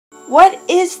What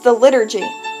is the liturgy?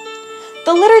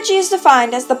 The liturgy is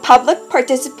defined as the public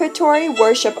participatory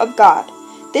worship of God.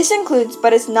 This includes,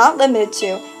 but is not limited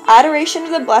to, adoration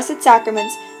of the Blessed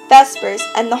Sacraments, Vespers,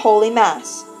 and the Holy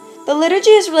Mass. The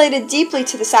liturgy is related deeply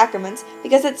to the sacraments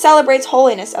because it celebrates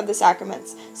holiness of the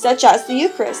sacraments, such as the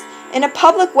Eucharist, in a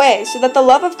public way so that the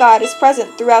love of God is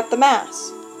present throughout the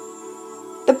Mass.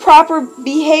 The proper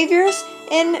behaviors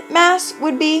in Mass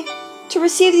would be to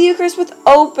receive the Eucharist with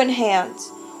open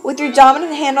hands, with your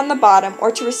dominant hand on the bottom, or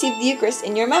to receive the Eucharist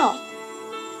in your mouth.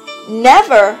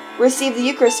 Never receive the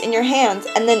Eucharist in your hands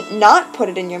and then not put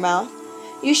it in your mouth.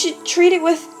 You should treat it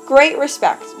with great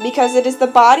respect because it is the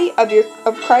body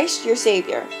of Christ your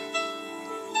Savior.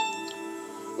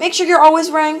 Make sure you're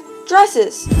always wearing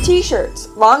dresses, t-shirts,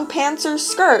 long pants or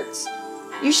skirts.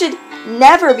 You should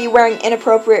never be wearing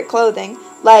inappropriate clothing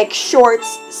like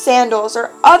shorts, sandals, or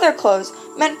other clothes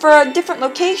meant for a different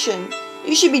location.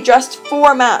 You should be dressed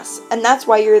for Mass, and that's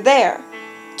why you're there,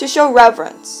 to show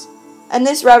reverence. And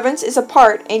this reverence is a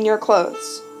part in your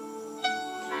clothes.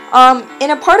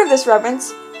 In a part of this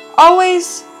reverence,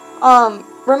 always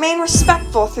remain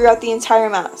respectful throughout the entire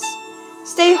Mass.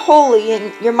 Stay holy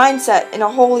in your mindset in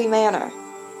a holy manner.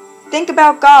 Think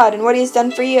about God and what He has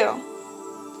done for you.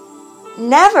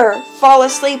 Never fall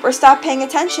asleep or stop paying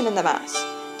attention in the Mass.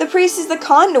 The priest is the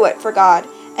conduit for God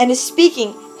and is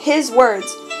speaking His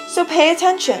words, so pay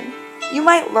attention. You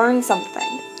might learn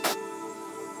something.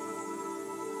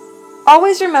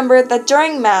 Always remember that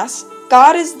during Mass,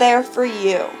 God is there for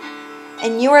you,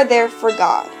 and you are there for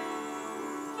God.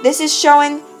 This is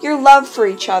showing your love for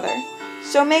each other,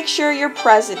 so make sure you're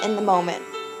present in the moment.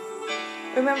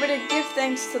 Remember to give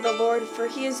thanks to the Lord, for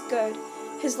He is good.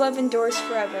 His love endures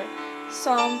forever.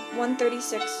 Psalm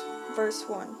 136, verse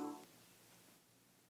 1.